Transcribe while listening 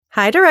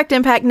Hi, Direct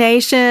Impact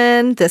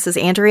Nation. This is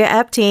Andrea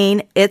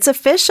Epting. It's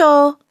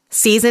official.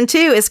 Season 2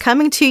 is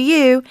coming to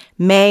you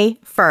May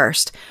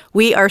 1st.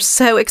 We are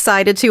so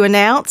excited to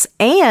announce,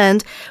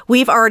 and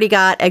we've already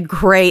got a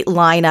great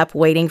lineup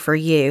waiting for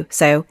you.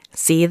 So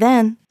see you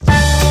then.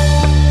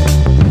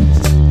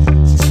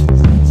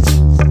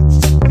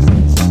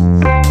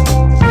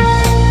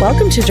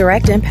 Welcome to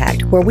Direct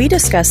Impact, where we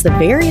discuss the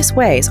various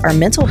ways our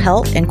mental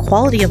health and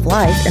quality of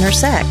life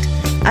intersect.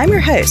 I'm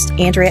your host,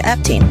 Andrea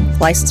Epting,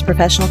 licensed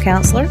professional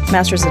counselor,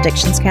 master's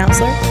addictions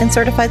counselor, and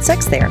certified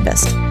sex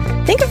therapist.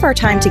 Think of our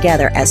time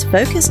together as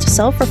focused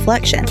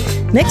self-reflection,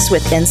 mixed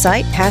with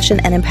insight, passion,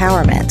 and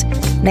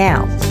empowerment.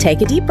 Now,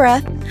 take a deep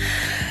breath.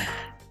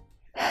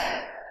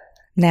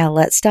 Now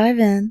let's dive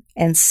in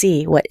and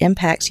see what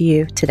impacts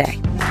you today.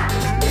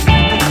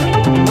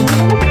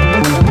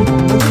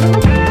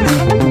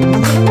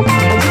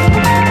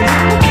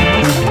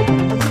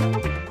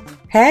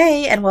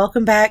 Hey, and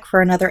welcome back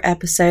for another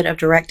episode of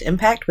Direct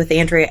Impact with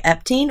Andrea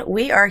Epting.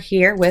 We are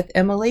here with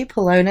Emily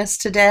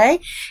Polonis today,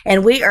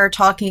 and we are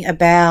talking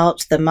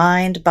about the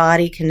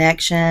mind-body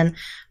connection,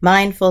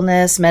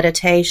 mindfulness,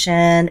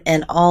 meditation,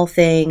 and all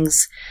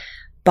things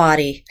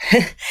body,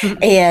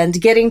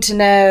 and getting to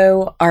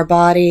know our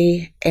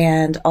body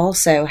and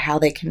also how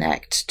they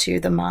connect to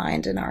the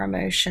mind and our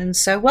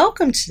emotions. So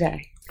welcome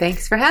today.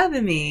 Thanks for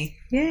having me.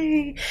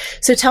 Yay.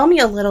 So tell me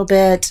a little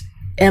bit,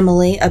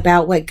 Emily,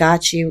 about what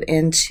got you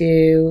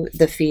into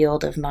the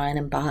field of mind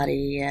and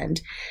body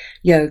and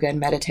yoga and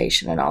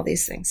meditation and all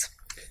these things.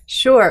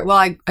 Sure.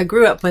 Well, I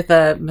grew up with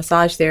a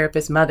massage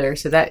therapist mother,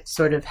 so that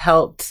sort of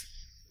helped,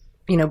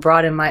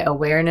 broaden my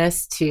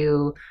awareness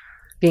to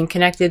being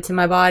connected to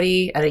my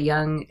body at a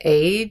young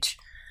age.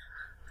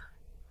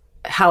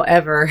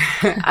 However,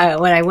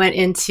 when I went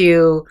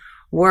into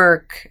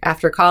work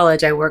after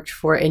college, I worked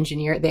for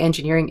the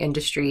engineering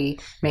industry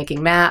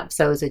making maps.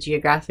 I was a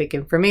geographic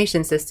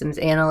information systems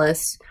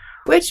analyst,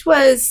 which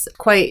was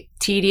quite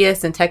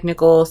tedious and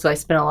technical. So I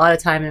spent a lot of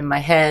time in my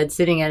head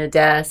sitting at a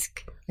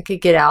desk. I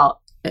could get out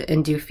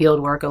and do field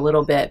work a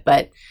little bit,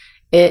 but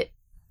it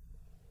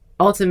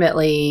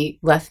ultimately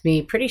left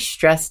me pretty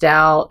stressed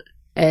out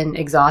and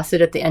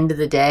exhausted at the end of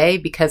the day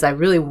because I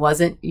really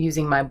wasn't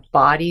using my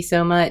body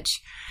so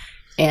much.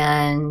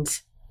 And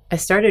I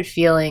started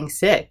feeling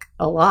sick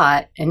a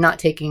lot and not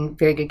taking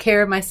very good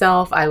care of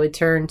myself. I would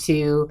turn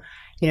to,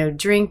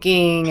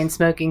 drinking and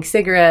smoking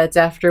cigarettes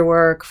after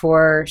work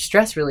for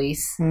stress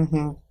release,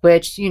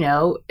 which,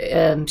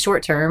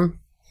 short term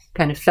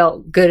kind of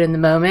felt good in the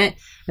moment.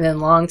 And then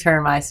long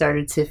term, I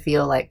started to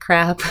feel like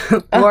crap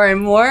more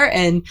and more.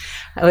 And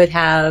I would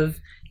have,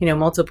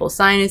 multiple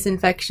sinus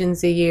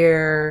infections a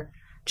year.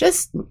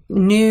 Just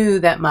knew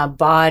that my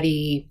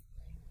body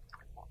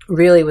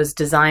really was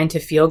designed to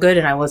feel good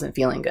and I wasn't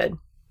feeling good.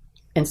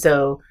 And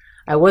so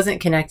I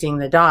wasn't connecting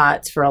the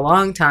dots for a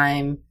long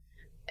time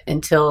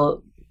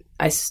until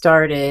I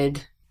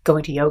started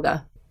going to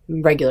yoga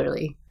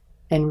regularly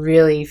and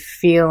really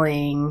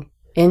feeling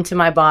into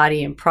my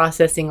body and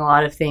processing a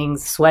lot of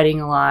things,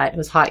 sweating a lot. It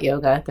was hot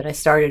yoga that I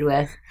started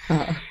with.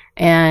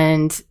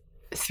 And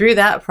through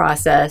that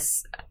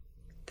process,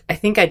 I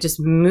think I just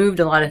moved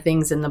a lot of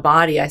things in the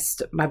body.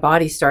 My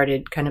body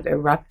started kind of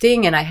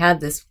erupting, and I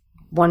had this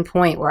one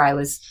point where I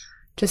was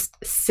just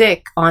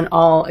sick on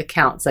all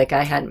accounts. Like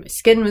my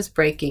skin was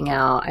breaking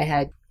out. I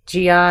had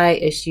GI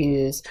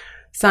issues,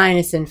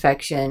 sinus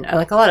infection,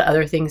 like a lot of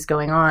other things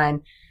going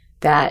on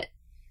that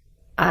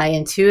I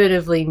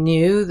intuitively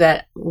knew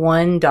that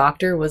one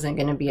doctor wasn't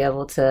going to be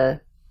able to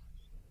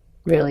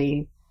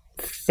really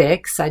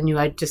fix. I knew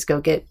I'd just go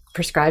get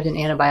prescribed an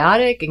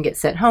antibiotic and get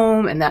sent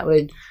home, and that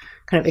would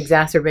kind of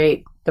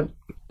exacerbate the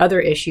other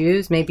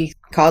issues, maybe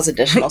cause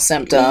additional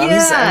symptoms.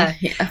 Yeah.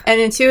 And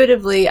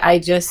intuitively, I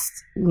just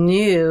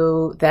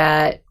knew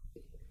that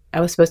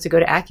I was supposed to go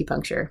to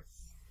acupuncture.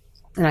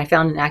 And I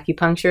found an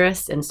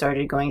acupuncturist and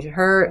started going to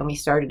her, and we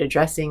started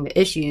addressing the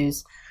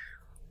issues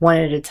one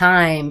at a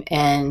time.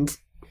 And,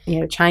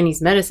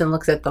 Chinese medicine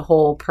looks at the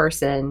whole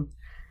person.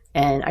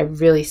 And I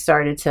really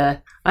started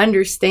to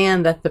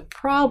understand that the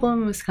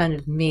problem was kind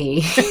of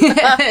me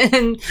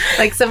and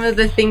like some of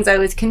the things I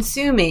was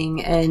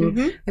consuming and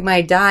like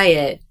my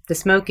diet, the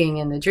smoking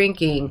and the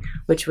drinking,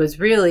 which was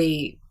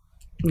really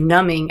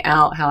numbing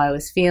out how I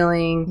was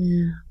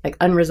feeling, like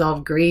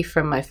unresolved grief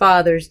from my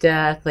father's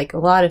death, like a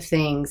lot of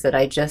things that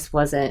I just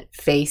wasn't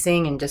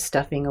facing and just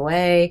stuffing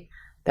away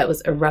that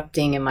was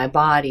erupting in my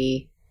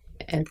body.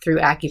 And through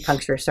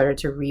acupuncture started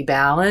to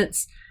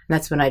rebalance. And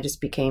that's when I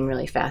just became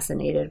really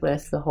fascinated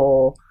with the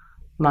whole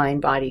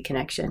mind-body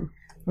connection.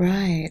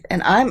 Right.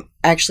 And I'm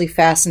actually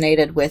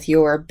fascinated with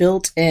your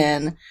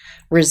built-in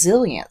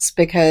resilience,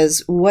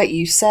 because what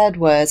you said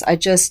was, I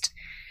just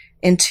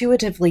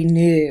intuitively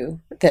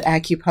knew that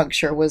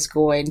acupuncture was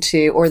going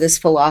to, or this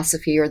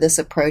philosophy or this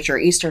approach or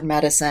Eastern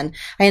medicine,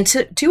 I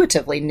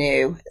intuitively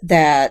knew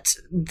that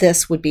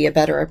this would be a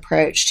better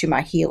approach to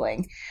my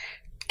healing.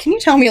 Can you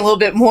tell me a little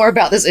bit more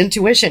about this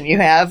intuition you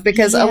have?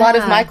 Because a lot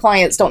of my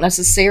clients don't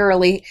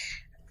necessarily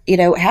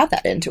have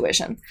that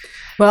intuition?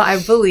 Well,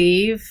 I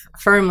believe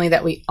firmly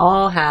that we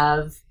all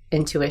have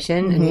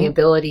intuition and the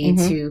ability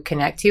to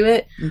connect to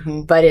it,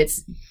 but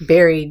it's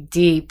buried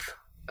deep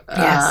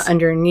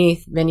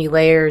underneath many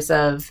layers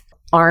of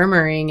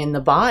armoring in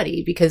the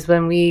body, because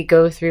when we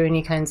go through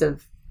any kinds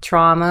of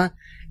trauma,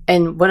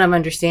 and what I'm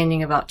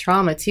understanding about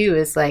trauma too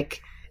is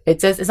like, it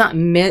says it's not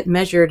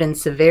measured in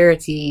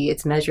severity,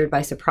 it's measured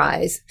by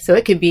surprise. So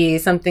it could be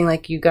something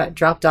like you got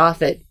dropped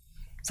off at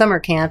summer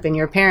camp and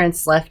your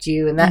parents left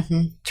you, and that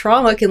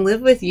trauma can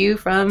live with you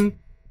from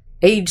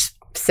age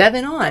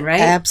 7 on, right?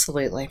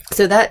 Absolutely.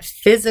 So that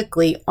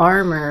physically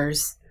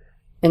armors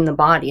in the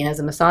body. And as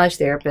a massage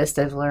therapist,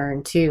 I've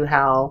learned too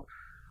how,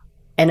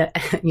 and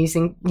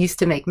used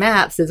to make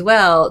maps as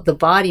well, the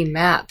body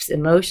maps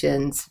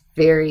emotions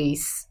very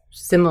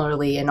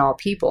similarly in all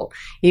people.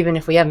 Even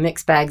if we have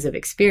mixed bags of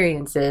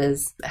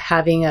experiences,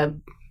 having a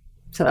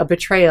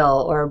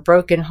betrayal or a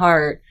broken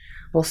heart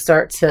will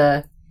start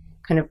to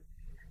kind of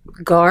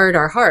guard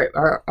our heart.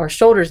 Our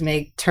shoulders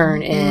may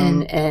turn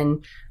in,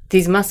 and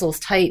these muscles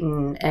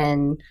tighten,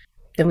 and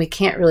then we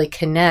can't really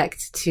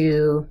connect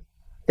to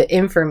the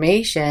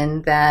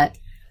information that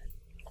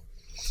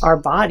our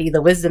body,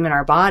 the wisdom in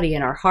our body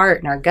and our heart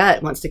and our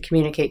gut wants to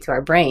communicate to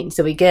our brain.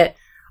 So we get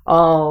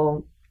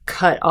all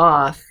cut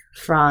off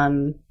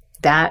from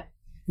that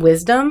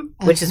wisdom,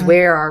 which is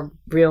where our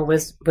real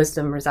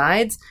wisdom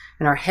resides,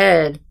 and our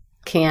head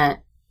can't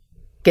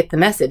get the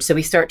message. So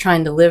we start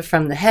trying to live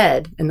from the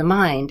head and the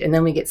mind, and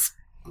then we get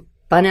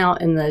spun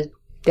out in the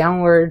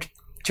downward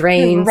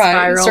drain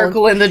spiral.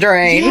 Circle in the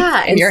drain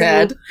in your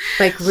head.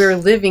 Like we're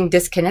living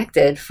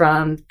disconnected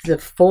from the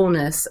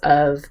fullness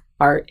of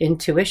our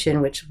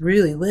intuition, which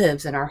really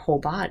lives in our whole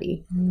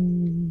body.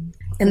 And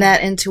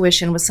that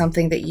intuition was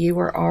something that you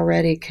were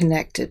already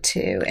connected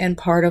to. And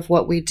part of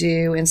what we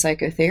do in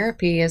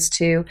psychotherapy is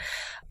to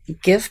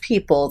give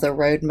people the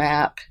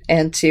roadmap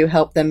and to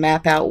help them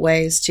map out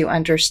ways to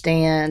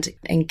understand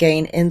and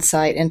gain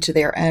insight into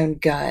their own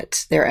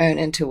gut, their own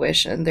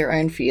intuition, their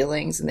own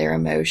feelings and their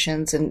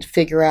emotions, and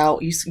figure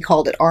out, you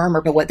called it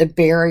armor, but what the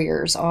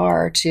barriers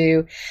are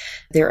to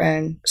their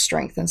own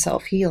strength and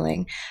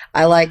self-healing.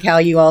 I like how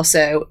you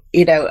also,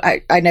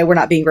 I know we're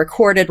not being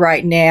recorded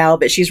right now,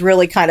 but she's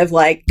really kind of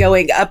like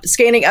going up,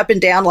 scanning up and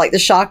down like the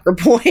chakra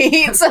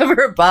points of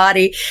her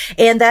body.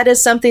 And that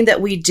is something that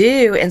we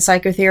do in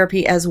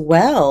psychotherapy as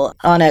well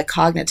on a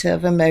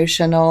cognitive,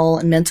 emotional,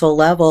 and mental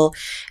level,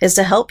 is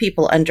to help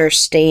people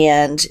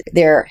understand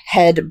their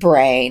head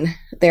brain,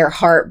 their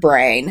heart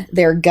brain,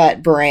 their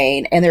gut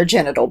brain, and their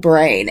genital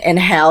brain, and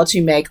how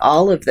to make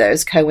all of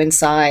those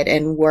coincide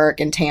and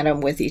work in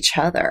tandem with each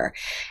other.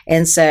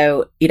 And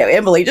so,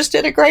 Emily just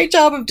did a great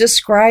job of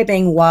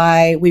describing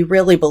why we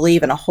really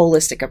believe in a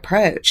holistic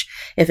approach.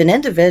 If an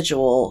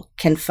individual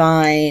can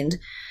find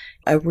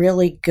a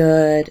really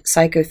good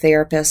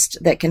psychotherapist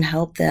that can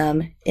help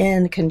them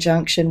in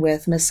conjunction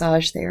with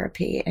massage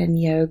therapy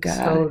and yoga.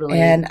 Totally.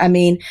 And I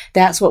mean,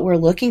 that's what we're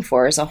looking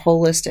for, is a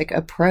holistic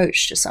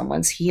approach to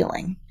someone's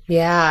healing.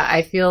 Yeah,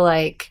 I feel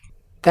like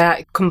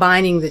that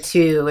combining the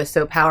two is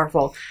so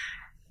powerful.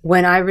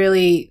 When I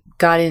really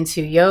got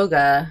into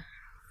yoga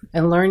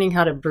and learning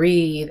how to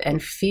breathe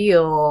and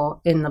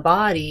feel in the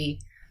body,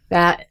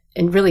 that,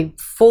 and really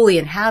fully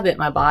inhabit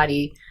my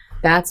body,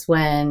 that's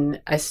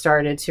when I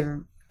started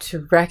to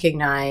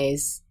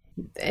recognize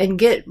and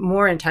get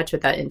more in touch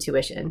with that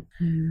intuition.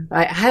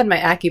 I had my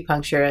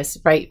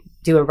acupuncturist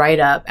do a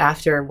write-up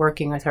after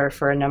working with her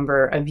for a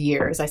number of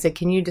years. I said,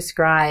 can you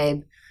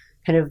describe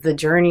kind of the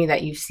journey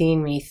that you've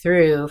seen me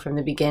through from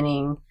the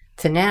beginning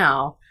to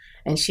now?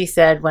 And she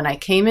said, when I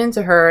came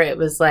into her, it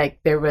was like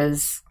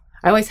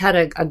I always had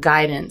a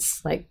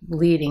guidance like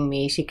leading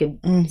me. She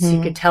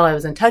could tell I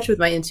was in touch with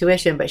my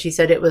intuition, but she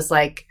said it was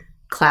like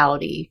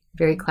cloudy,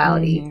 very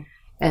cloudy.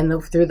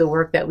 And through the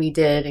work that we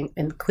did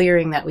and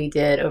clearing that we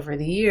did over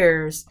the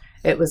years,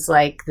 it was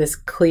like this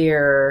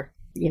clear,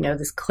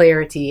 this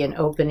clarity and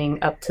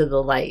opening up to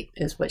the light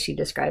is what she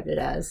described it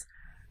as.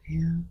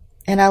 Yeah.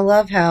 And I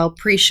love how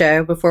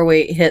pre-show, before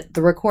we hit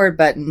the record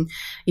button,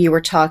 you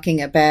were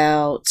talking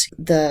about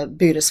the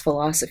Buddhist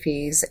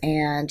philosophies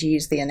and you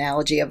used the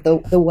analogy of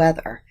the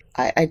weather.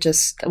 I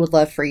just would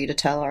love for you to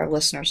tell our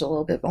listeners a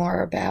little bit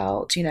more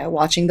about,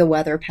 watching the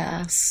weather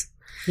pass.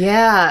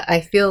 Yeah,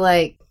 I feel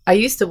like I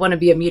used to want to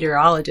be a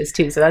meteorologist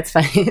too, so that's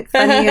funny.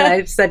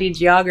 I've studied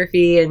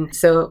geography, and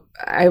so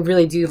I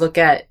really do look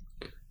at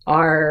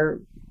our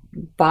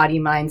body,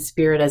 mind,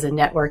 spirit as a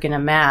network and a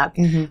map.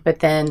 But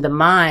then the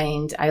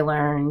mind, I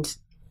learned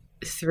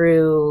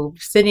through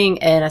sitting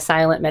in a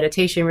silent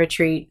meditation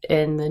retreat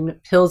in the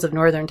hills of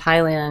northern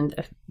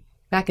Thailand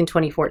back in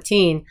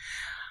 2014,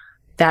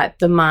 that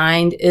the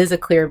mind is a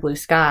clear blue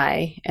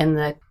sky, and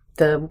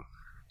the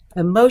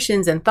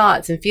emotions and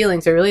thoughts and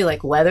feelings are really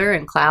like weather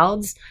and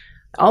clouds.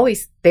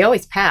 They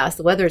always pass.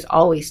 The weather's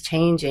always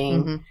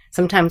changing.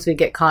 Sometimes we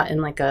get caught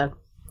in like a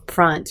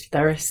front,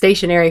 or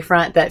stationary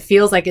front that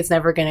feels like it's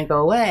never going to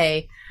go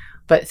away.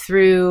 But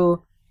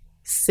through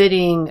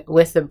sitting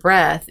with the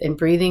breath and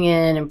breathing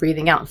in and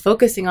breathing out and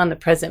focusing on the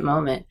present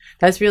moment.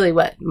 That's really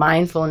what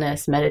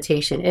mindfulness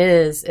meditation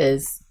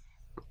is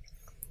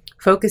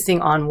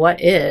focusing on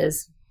what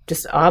is,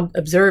 just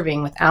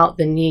observing without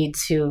the need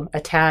to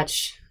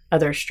attach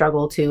other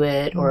struggle to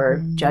it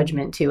or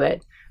judgment to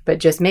it, but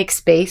just make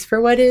space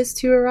for what is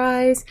to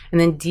arise and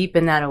then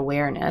deepen that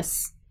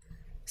awareness.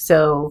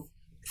 So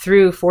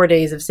through 4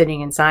 days of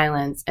sitting in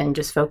silence and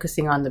just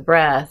focusing on the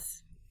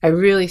breath, I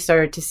really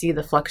started to see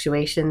the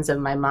fluctuations of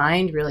my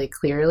mind really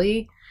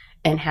clearly,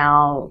 and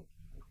how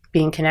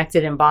being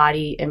connected in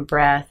body and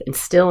breath and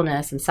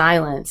stillness and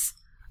silence,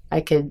 I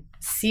could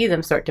see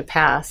them start to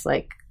pass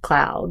like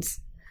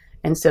clouds.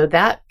 And so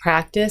that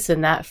practice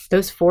and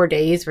those 4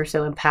 days were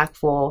so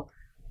impactful.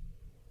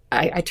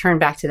 I turn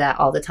back to that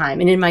all the time.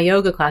 And in my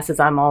yoga classes,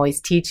 I'm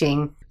always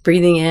teaching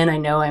breathing in. I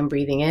know I'm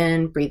breathing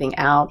in, breathing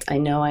out. I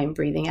know I'm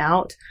breathing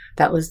out.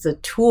 That was the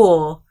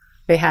tool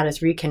they had us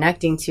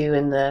reconnecting to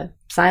in the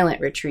silent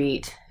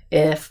retreat.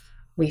 If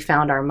we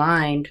found our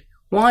mind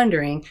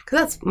wandering,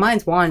 because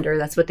minds wander,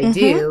 that's what they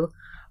do.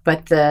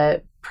 But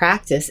the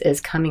practice is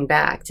coming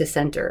back to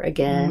center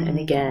again and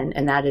again.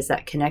 And that is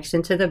that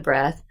connection to the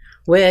breath,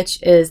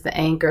 which is the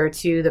anchor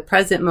to the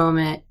present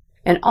moment,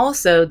 and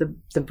also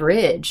the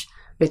bridge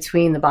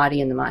between the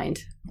body and the mind.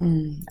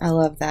 I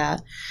love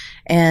that.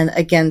 And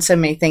again, so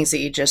many things that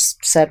you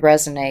just said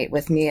resonate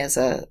with me as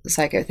a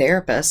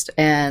psychotherapist,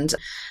 and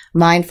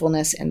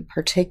mindfulness in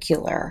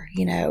particular,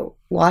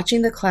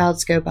 watching the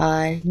clouds go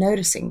by,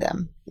 noticing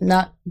them,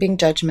 not being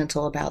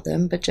judgmental about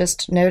them, but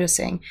just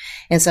noticing,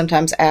 and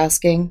sometimes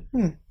asking,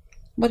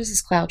 what is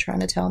this cloud trying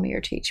to tell me or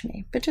teach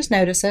me? But just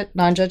notice it,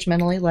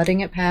 non-judgmentally,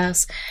 letting it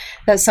pass.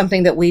 That's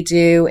something that we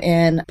do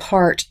in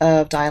part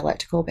of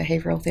dialectical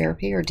behavioral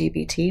therapy, or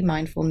DBT.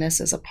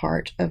 Mindfulness is a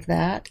part of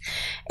that.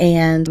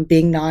 And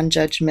being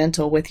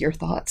non-judgmental with your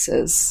thoughts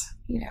is,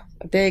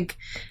 a big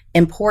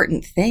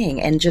important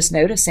thing. And just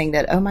noticing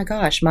that, oh my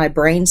gosh, my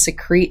brain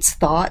secretes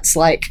thoughts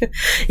like,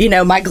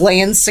 my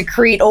glands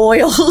secrete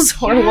oils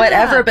or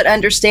whatever, but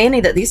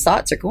understanding that these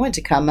thoughts are going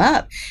to come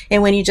up.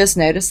 And when you just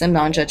notice them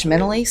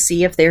non-judgmentally,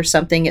 see if there's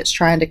something it's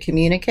trying to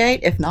communicate.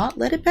 If not,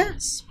 let it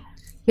pass.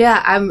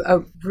 Yeah, I'm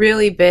a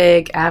really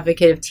big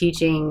advocate of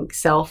teaching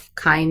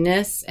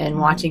self-kindness and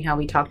watching how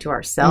we talk to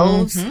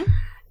ourselves.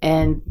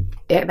 And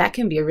that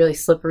can be a really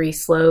slippery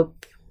slope.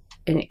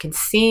 And it can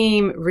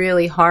seem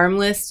really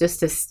harmless, just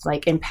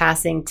to in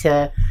passing,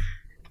 to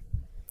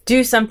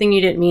do something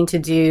you didn't mean to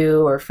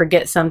do, or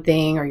forget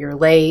something, or you're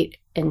late,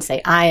 and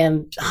say,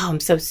 I'm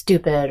so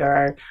stupid,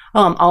 or,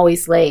 I'm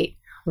always late.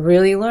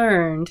 Really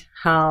learned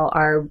how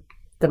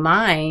the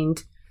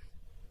mind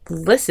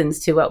listens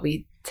to what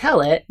we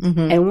tell it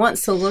and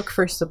wants to look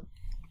for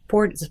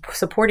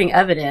supporting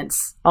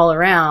evidence all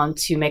around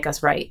to make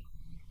us right.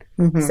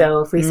 So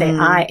if we say,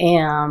 I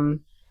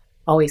am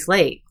always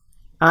late,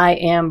 I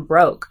am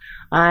broke,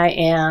 I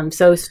am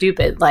so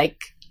stupid,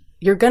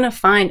 you're going to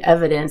find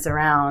evidence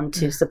around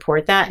to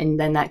support that. And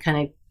then that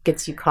kind of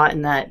gets you caught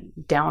in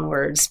that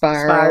downward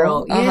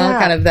spiral. Yeah.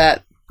 Kind of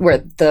that, where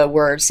the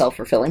word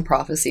self-fulfilling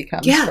prophecy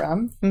comes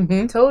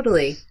from.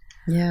 Totally.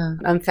 Yeah.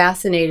 I'm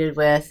fascinated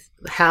with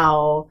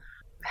how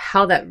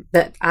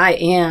that I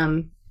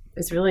am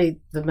is really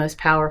the most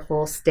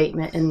powerful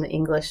statement in the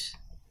English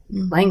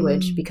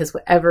language, because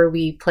whatever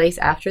we place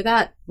after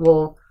that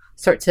will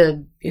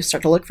you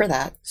start to look for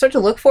that. Start to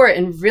look for it,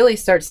 and really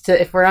starts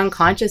to, if we're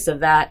unconscious of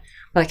that,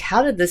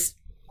 how did this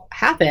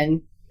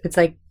happen? It's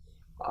like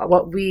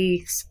what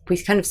we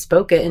kind of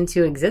spoke it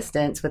into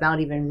existence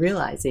without even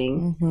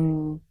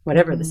realizing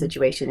whatever the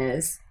situation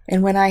is.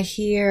 And when I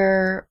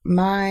hear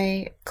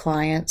my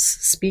clients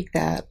speak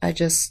that,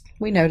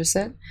 we notice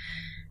it,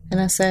 and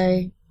I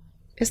say,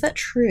 is that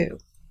true?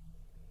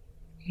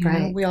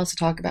 Right. We also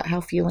talk about how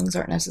feelings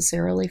aren't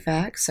necessarily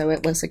facts, so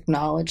let's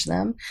acknowledge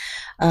them.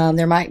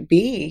 There might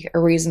be a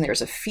reason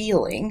there's a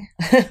feeling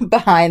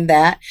behind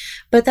that,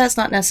 but that's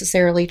not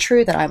necessarily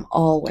true that I'm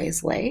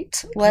always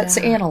late. Let's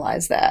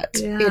analyze that.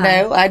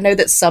 Yeah. I know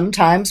that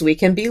sometimes we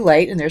can be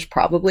late, and there's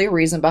probably a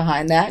reason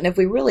behind that. And if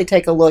we really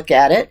take a look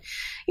at it,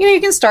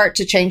 you can start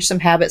to change some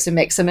habits and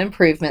make some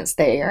improvements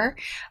there.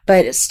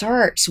 But it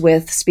starts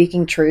with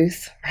speaking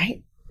truth,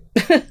 right?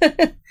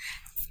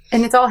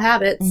 And it's all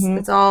habits.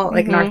 It's all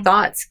in our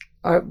thoughts.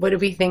 Or what do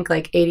we think?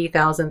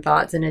 80,000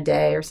 thoughts in a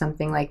day or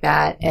something like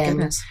that.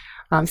 And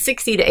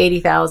 60 to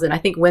 80,000. I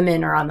think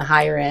women are on the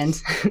higher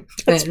end.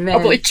 That's than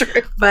probably men.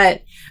 true.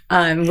 But,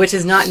 which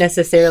is not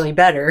necessarily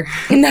better.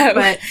 No.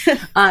 But,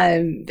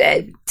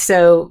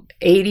 so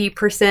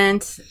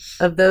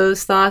 80% of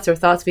those thoughts are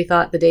thoughts we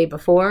thought the day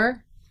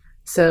before.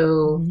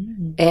 So,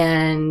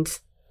 and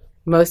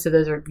most of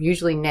those are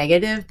usually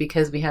negative,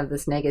 because we have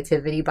this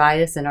negativity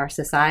bias in our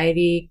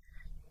society,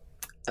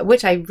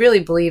 which I really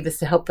believe is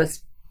to help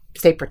us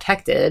stay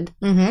protected.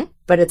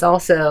 But it's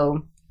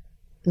also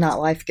not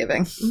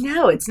life-giving.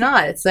 No, it's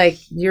not. It's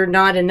you're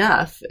not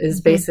enough is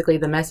basically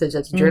the message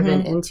that's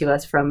driven into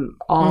us from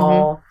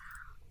all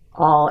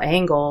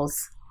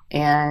angles.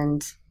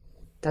 And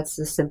that's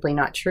just simply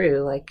not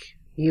true.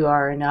 you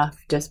are enough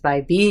just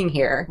by being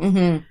here.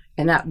 Mm-hmm.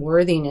 And that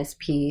worthiness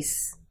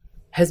piece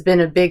has been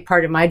a big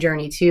part of my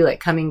journey too, like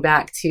coming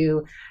back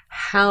to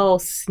how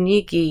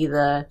sneaky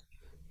the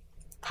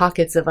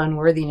pockets of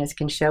unworthiness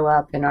can show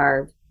up in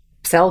our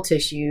cell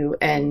tissue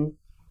and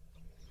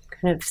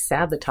kind of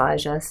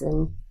sabotage us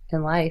in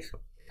life.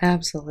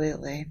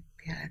 Absolutely.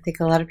 Yeah, I think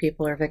a lot of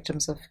people are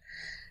victims of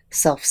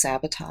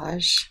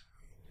self-sabotage.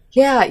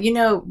 Yeah,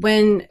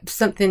 when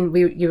something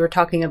you were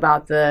talking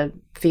about the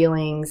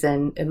feelings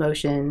and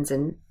emotions,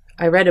 and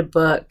I read a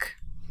book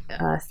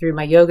through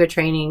my yoga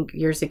training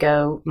years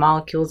ago,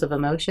 Molecules of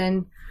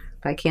Emotion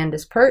by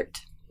Candace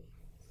Pert.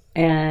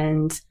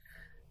 And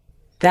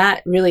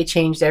that really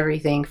changed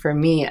everything for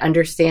me,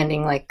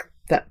 understanding like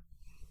that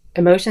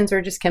emotions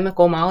are just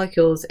chemical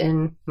molecules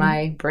in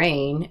my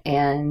brain,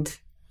 and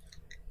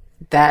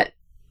that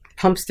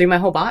pumps through my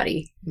whole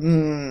body.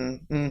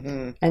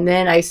 Mm-hmm. And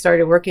then I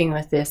started working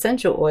with the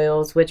essential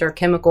oils, which are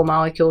chemical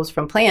molecules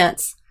from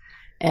plants,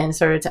 and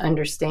started to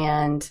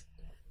understand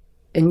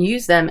and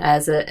use them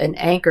as an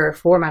anchor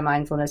for my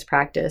mindfulness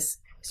practice.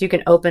 So you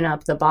can open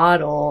up the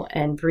bottle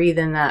and breathe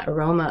in that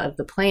aroma of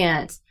the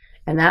plant,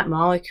 and that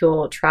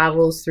molecule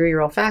travels through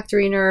your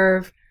olfactory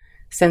nerve,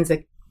 sends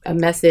a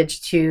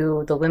message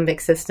to the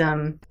limbic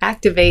system,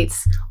 activates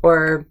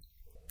or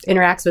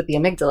interacts with the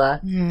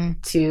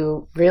amygdala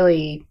to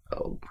really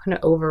kind of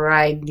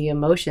override the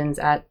emotions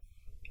at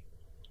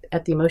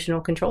the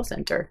emotional control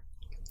center.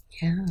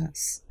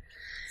 Yes.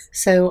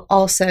 So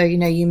also,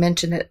 you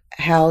mentioned it,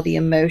 how the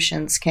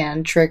emotions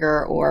can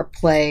trigger or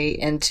play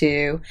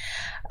into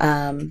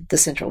the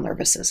central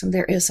nervous system.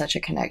 There is such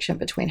a connection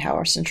between how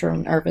our central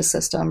nervous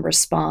system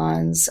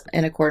responds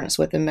in accordance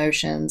with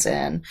emotions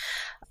and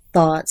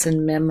thoughts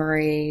and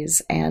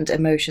memories and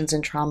emotions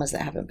and traumas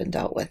that haven't been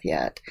dealt with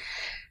yet.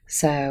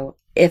 So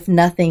if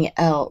nothing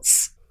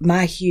else,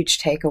 my huge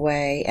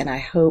takeaway, and I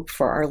hope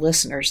for our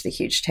listeners, the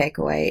huge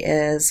takeaway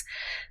is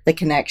the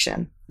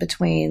connection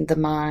between the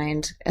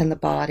mind and the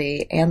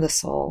body and the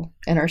soul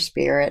and our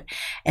spirit,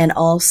 and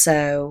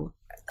also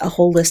a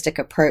holistic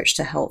approach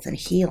to health and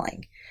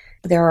healing.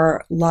 There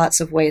are lots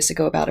of ways to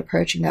go about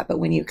approaching that, but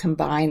when you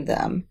combine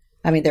them,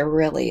 there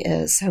really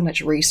is so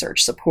much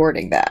research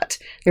supporting that.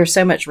 There's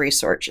so much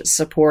research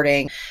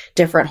supporting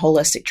different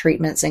holistic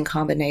treatments in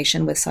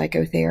combination with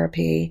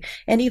psychotherapy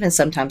and even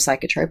sometimes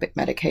psychotropic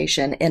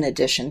medication in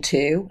addition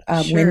to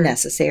when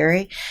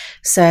necessary.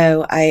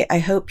 So I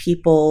hope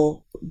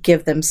people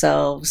give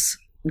themselves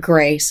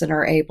grace and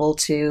are able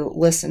to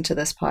listen to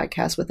this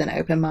podcast with an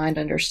open mind,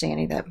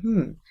 understanding that,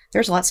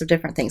 there's lots of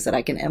different things that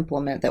I can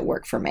implement that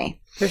work for me.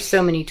 There's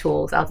so many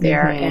tools out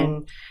there.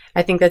 And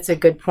I think that's a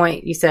good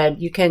point. You said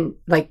you can,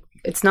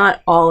 it's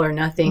not all or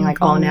nothing,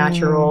 like all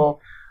natural.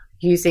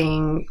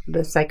 Using the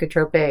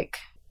psychotropic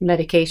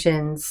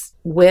medications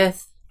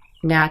with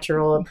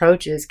natural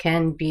approaches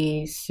can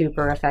be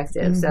super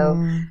effective. So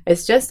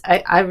it's just,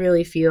 I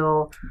really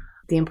feel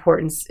the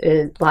importance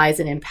lies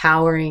in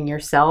empowering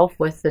yourself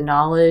with the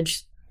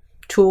knowledge,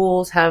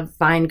 tools,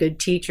 find good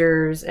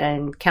teachers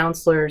and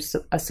counselors,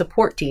 a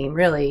support team,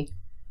 really.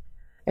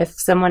 If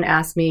someone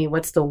asked me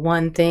what's the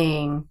one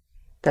thing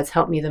that's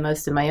helped me the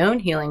most in my own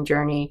healing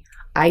journey,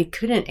 I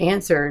couldn't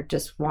answer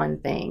just one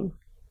thing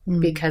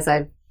because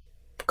I've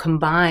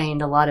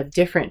combined a lot of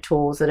different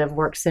tools that have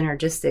worked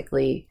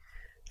synergistically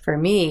for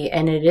me.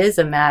 And it is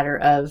a matter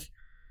of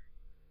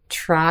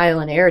trial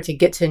and error to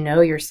get to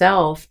know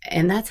yourself.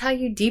 And that's how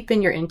you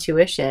deepen your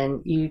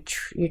intuition. You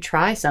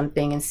try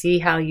something and see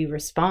how you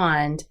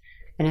respond.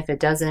 And if you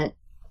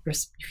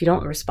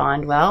don't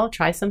respond well,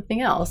 try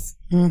something else.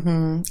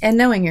 And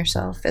knowing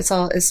yourself.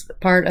 It's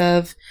part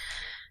of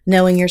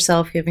knowing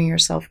yourself, giving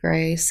yourself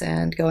grace,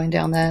 and going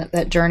down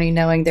that journey,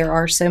 knowing there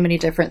are so many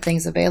different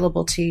things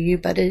available to you,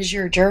 but it is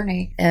your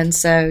journey. And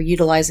so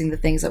utilizing the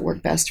things that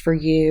work best for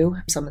you.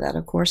 Some of that,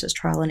 of course, is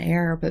trial and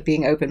error, but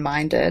being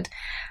open-minded.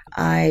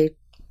 I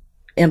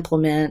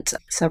implement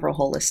several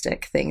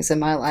holistic things in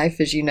my life.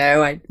 As you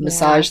know,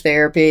 massage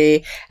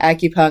therapy,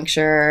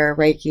 acupuncture,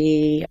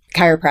 Reiki,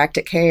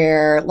 chiropractic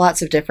care,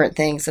 lots of different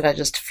things that I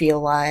just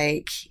feel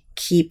like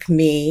keep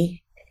me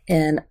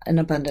in an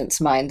abundance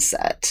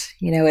mindset.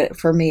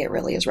 For me, it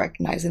really is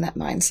recognizing that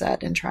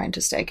mindset and trying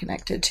to stay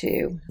connected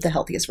to the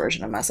healthiest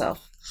version of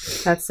myself.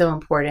 That's so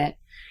important.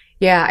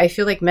 Yeah, I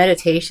feel like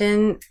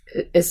meditation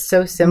is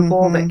so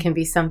simple, but can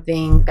be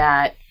something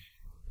that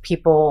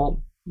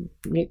people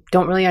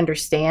don't really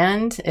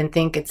understand and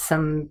think it's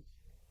some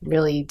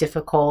really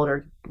difficult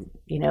or,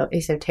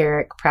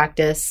 esoteric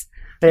practice.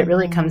 But it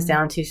really comes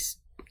down to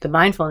the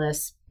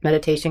mindfulness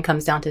meditation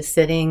comes down to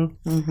sitting,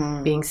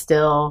 being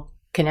still,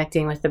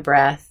 connecting with the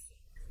breath,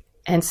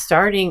 and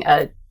starting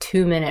a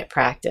 2-minute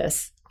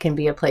practice can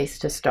be a place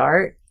to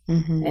start.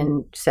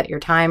 And set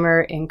your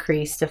timer,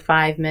 increase to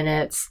 5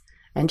 minutes,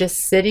 and just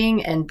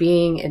sitting and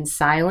being in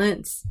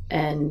silence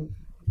and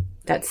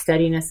that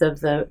steadiness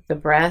of the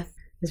breath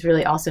is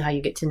really also how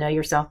you get to know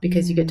yourself,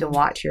 because you get to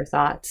watch your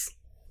thoughts.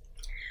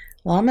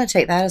 Well, I'm going to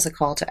take that as a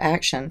call to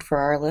action for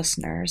our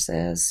listeners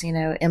is,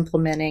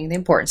 implementing the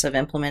importance of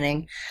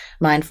implementing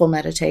mindful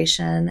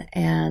meditation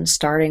and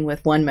starting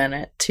with 1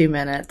 minute, 2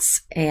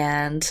 minutes.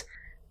 And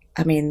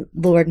I mean,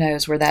 Lord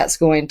knows where that's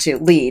going to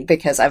lead,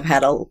 because I've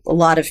had a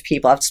lot of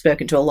people, I've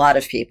spoken to a lot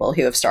of people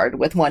who have started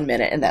with 1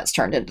 minute and that's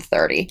turned into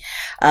 30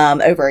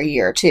 over a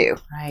year or two.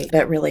 Right.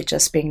 But really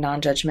just being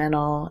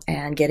non-judgmental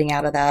and getting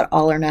out of that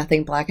all or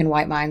nothing black and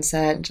white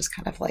mindset and just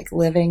kind of like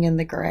living in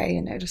the gray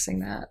and noticing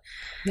that.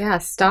 Yeah,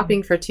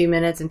 stopping for 2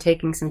 minutes and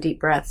taking some deep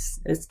breaths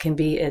can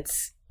be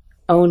its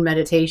own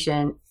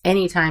meditation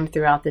anytime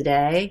throughout the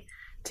day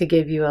to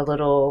give you a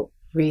little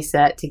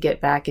reset to get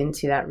back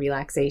into that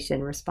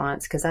relaxation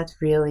response, because that's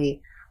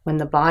really when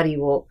the body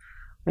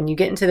when you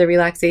get into the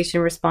relaxation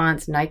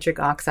response, nitric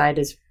oxide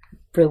is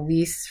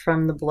released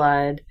from the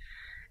blood,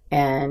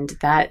 and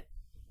that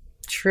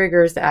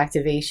triggers the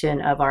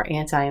activation of our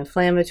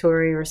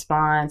anti-inflammatory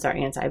response, our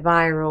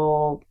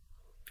antiviral,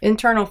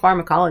 internal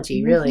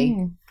pharmacology, really.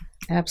 Mm-hmm.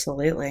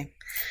 Absolutely.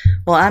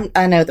 Well,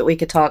 I know that we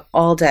could talk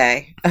all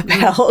day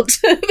about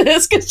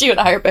this, because you and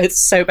I are both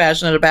so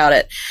passionate about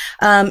it.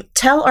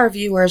 Tell our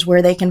viewers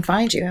where they can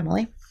find you,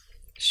 Emily.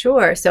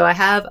 Sure. So I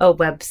have a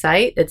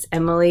website. It's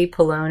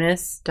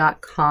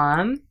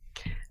emilypolonis.com. And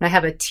I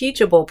have a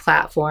Teachable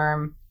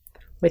platform,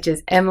 which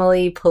is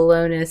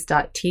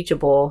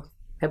emilypolonis.teachable,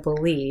 I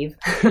believe.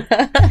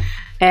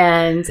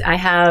 And I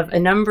have a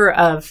number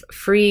of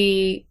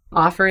free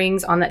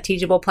offerings on that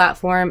Teachable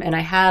platform, and I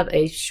have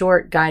a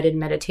short guided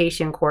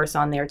meditation course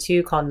on there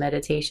too called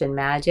Meditation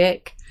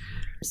Magic.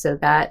 So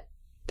that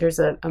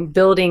I'm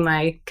building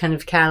my kind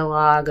of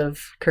catalog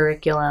of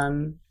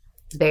curriculum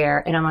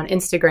there, and I'm on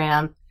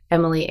Instagram,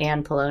 Emily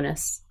Ann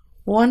Polonis.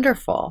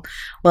 Wonderful.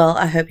 Well,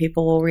 I hope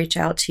people will reach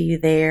out to you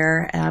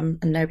there. I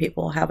know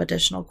people will have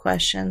additional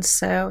questions.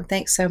 So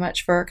thanks so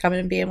much for coming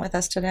and being with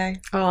us today.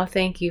 Oh,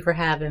 thank you for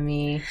having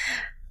me.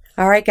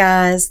 All right,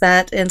 guys,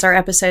 that ends our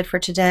episode for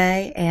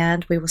today,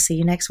 and we will see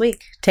you next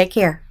week. Take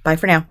care. Bye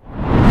for now.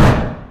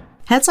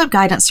 Heads Up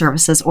Guidance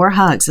Services, or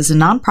HUGS, is a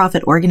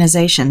nonprofit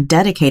organization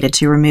dedicated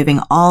to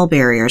removing all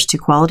barriers to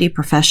quality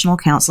professional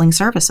counseling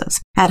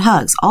services. At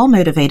HUGS, all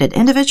motivated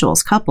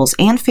individuals, couples,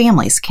 and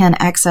families can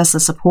access the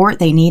support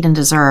they need and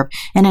deserve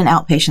in an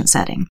outpatient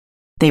setting.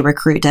 They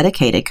recruit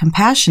dedicated,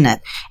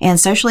 compassionate, and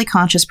socially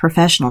conscious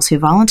professionals who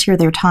volunteer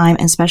their time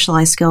and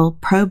specialized skill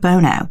pro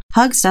bono.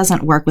 HUGS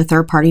doesn't work with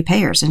third-party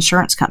payers,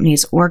 insurance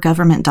companies, or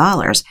government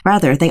dollars.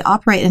 Rather, they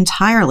operate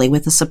entirely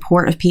with the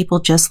support of people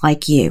just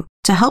like you.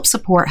 To help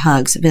support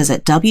HUGS,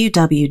 visit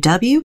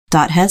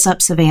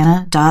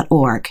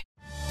www.headsupsavannah.org.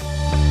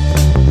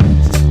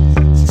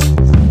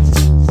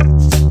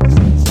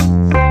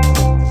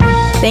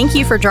 Thank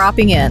you for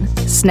dropping in.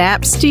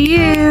 Snaps to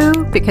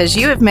you, because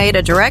you have made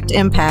a direct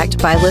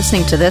impact by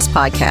listening to this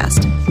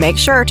podcast. Make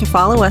sure to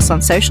follow us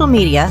on social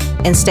media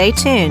and stay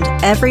tuned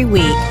every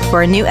week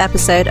for a new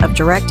episode of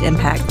Direct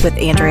Impact with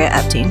Andrea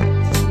Epting.